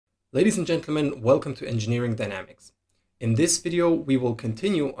Ladies and gentlemen, welcome to Engineering Dynamics. In this video, we will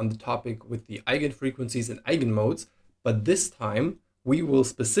continue on the topic with the eigenfrequencies and eigenmodes, but this time we will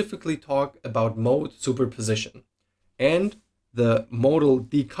specifically talk about mode superposition and the modal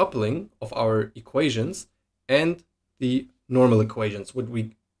decoupling of our equations and the normal equations,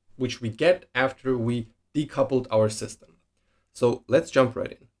 which we get after we decoupled our system. So let's jump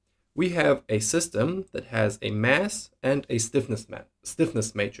right in. We have a system that has a mass and a stiffness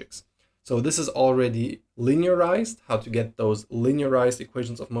matrix. So this is already linearized, how to get those linearized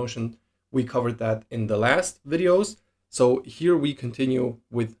equations of motion. We covered that in the last videos. So here we continue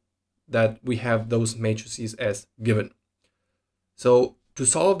with that we have those matrices as given. So to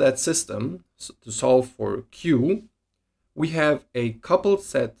solve that system, to solve for Q, we have a coupled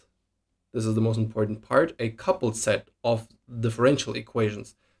set. This is the most important part, a coupled set of differential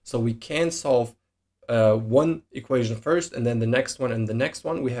equations. So we can solve one equation first and then the next one and the next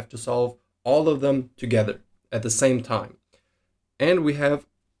one. We have to solve all of them together at the same time. And we have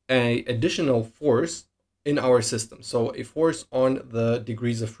an additional force in our system. So a force on the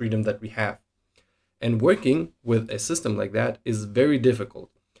degrees of freedom that we have. And working with a system like that is very difficult.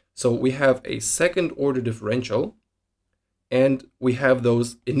 So we have a second order differential and we have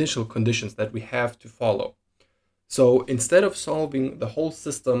those initial conditions that we have to follow. So instead of solving the whole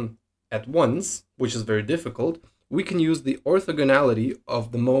system at once, which is very difficult, we can use the orthogonality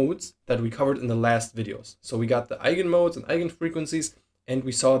of the modes that we covered in the last videos. So we got the eigenmodes and eigenfrequencies, and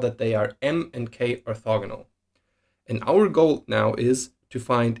we saw that they are M and K orthogonal. And our goal now is to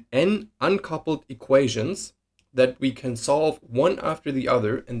find n uncoupled equations that we can solve one after the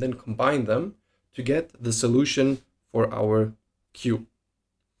other and then combine them to get the solution for our Q.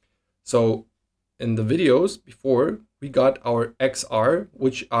 So in the videos before, we got our XR,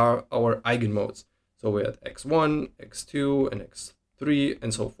 which are our eigenmodes. So we had X1, X2, and X3,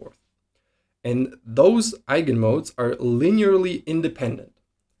 and so forth. And those eigenmodes are linearly independent.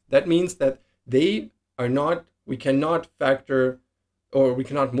 That means that they are not, we cannot factor, or we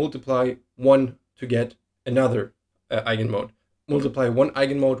cannot multiply one to get another eigenmode. Multiply one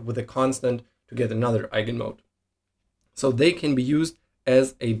eigenmode with a constant to get another eigenmode. So they can be used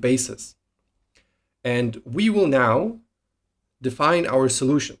as a basis. And we will now define our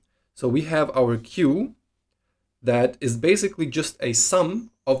solution. So we have our Q that is basically just a sum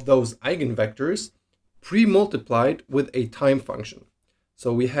of those eigenvectors pre-multiplied with a time function.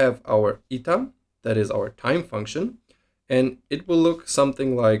 So we have our eta, that is our time function, and it will look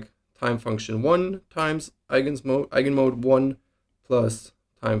something like time function 1 times eigenmode 1 plus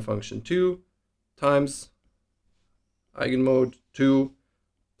time function 2 times eigenmode 2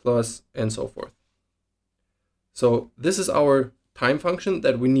 plus and so forth. So this is our time function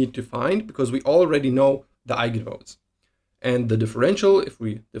that we need to find because we already know the eigenmodes. And the differential, if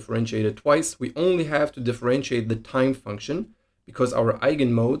we differentiate it twice, we only have to differentiate the time function because our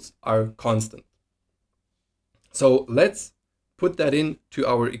eigenmodes are constant. So let's put that into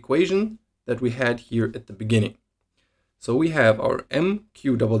our equation that we had here at the beginning. So we have our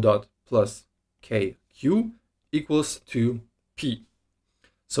mq double dot plus kq equals to p.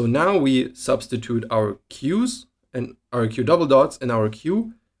 So now we substitute our q's and our q double dots and our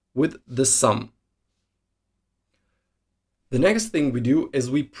q with the sum. The next thing we do is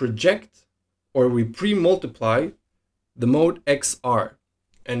we project or we pre-multiply the mode xr.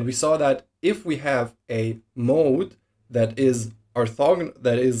 And we saw that if we have a mode that is orthogonal,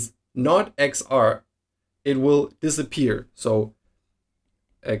 that is not xr, it will disappear. So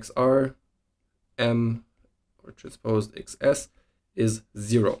xr m or transposed xs is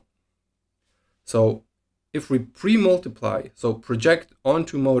 0. So if we pre-multiply, so project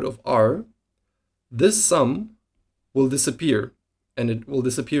onto mode of r, this sum will disappear, and it will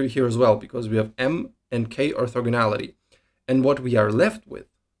disappear here as well because we have m and k orthogonality. And what we are left with,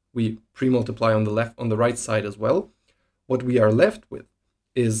 we pre-multiply on the right side as well. What we are left with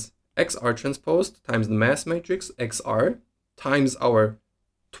is xr transposed times the mass matrix xr times our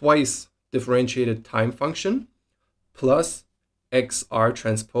twice differentiated time function plus xr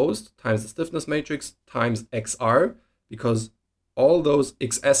transposed times the stiffness matrix times xr, because all those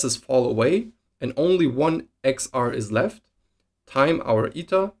xs's fall away and only one xr is left, time our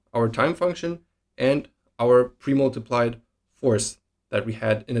eta, our time function, and our pre-multiplied force that we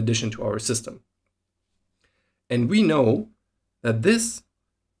had in addition to our system. And we know that this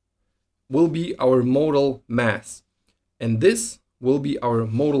will be our modal mass, and this will be our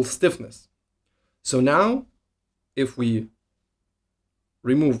modal stiffness. So now, if we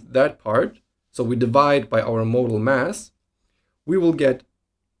remove that part, so we divide by our modal mass, we will get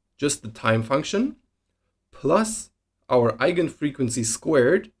just the time function plus our eigenfrequency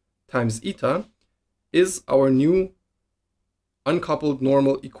squared times eta is our new uncoupled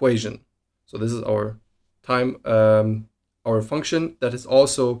normal equation. So this is our our function that is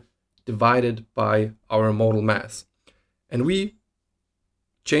also divided by our modal mass. And we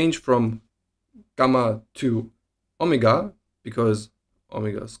change from gamma to omega because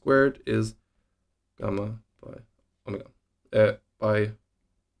omega squared is gamma by omega by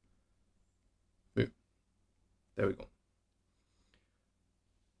mu. There we go.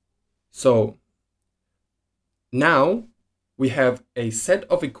 So now we have a set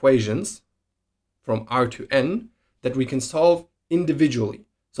of equations from R to N that we can solve individually.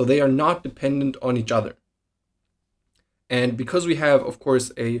 So they are not dependent on each other. And because we have, of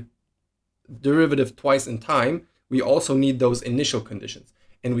course, a derivative twice in time, we also need those initial conditions.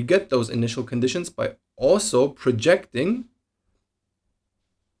 And we get those initial conditions by also projecting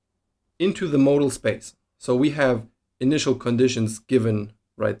into the modal space. So we have initial conditions given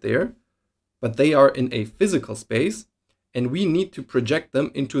right there, but they are in a physical space, and we need to project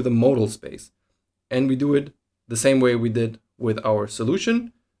them into the modal space. And we do it the same way we did with our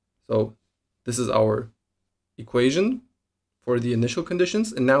solution. So this is our equation for the initial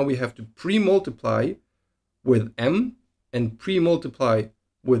conditions, and now we have to pre-multiply with m and pre-multiply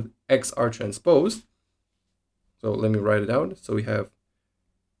with xr transposed. So let me write it out. So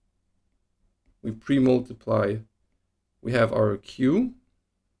we pre-multiply, we have our q,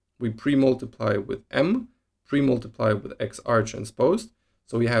 we pre-multiply with m, pre-multiply with xr transposed.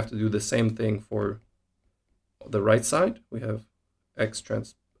 So we have to do the same thing for the right side. We have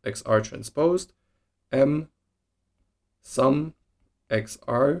xr transposed, m sum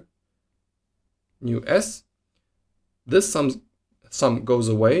xr nu s. This sum goes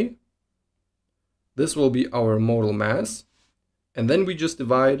away. This will be our modal mass, and then we just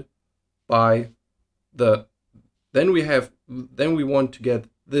divide by the, then we want to get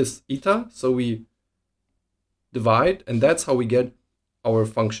this eta, so we divide, and that's how we get our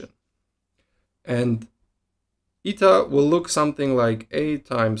function. And eta will look something like a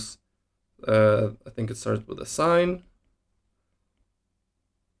times, I think it starts with a sine,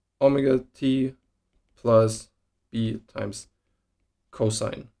 omega t plus b times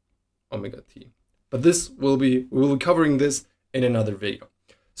cosine omega t. But we will be covering this in another video.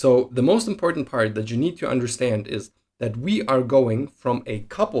 So the most important part that you need to understand is that we are going from a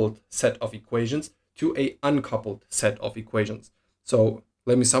coupled set of equations to an uncoupled set of equations. So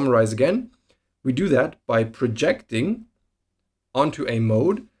let me summarize again. We do that by projecting onto a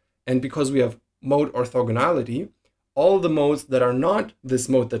mode, and because we have mode orthogonality, all the modes that are not this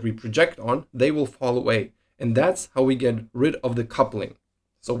mode that we project on, they will fall away. And that's how we get rid of the coupling.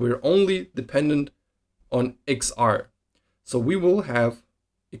 So we're only dependent on xr. So we will have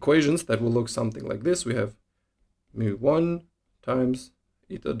equations that will look something like this. We have mu1 times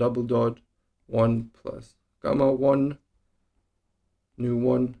eta double dot 1 plus gamma 1,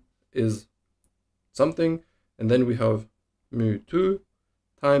 nu1 is something, and then we have mu2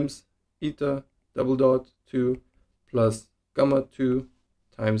 times eta double dot 2 plus gamma 2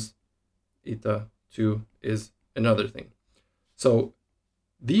 times eta 2 is another thing. So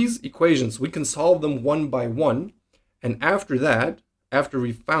these equations, we can solve them one by one, and after that, after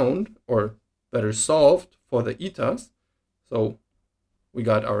we found, or better solved for the etas, so we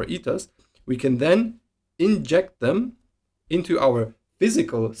got our etas, we can then inject them into our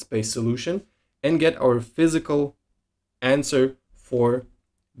physical space solution and get our physical answer for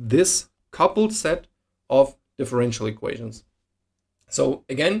this coupled set of differential equations. So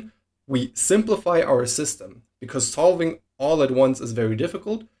again, we simplify our system because solving all at once is very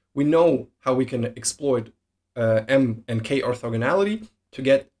difficult. We know how we can exploit m and k orthogonality to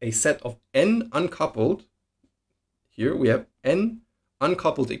get a set of n uncoupled. Here we have n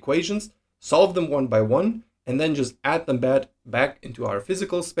uncoupled equations, solve them one by one, and then just add them back into our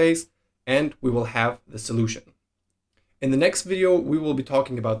physical space, and we will have the solution. In the next video, we will be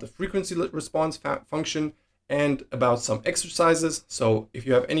talking about the frequency response function and about some exercises. So if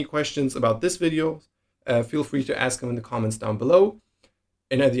you have any questions about this video, feel free to ask them in the comments down below.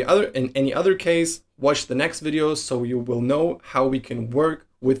 In any other case, watch the next videos so you will know how we can work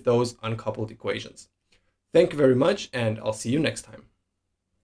with those uncoupled equations. Thank you very much, and I'll see you next time.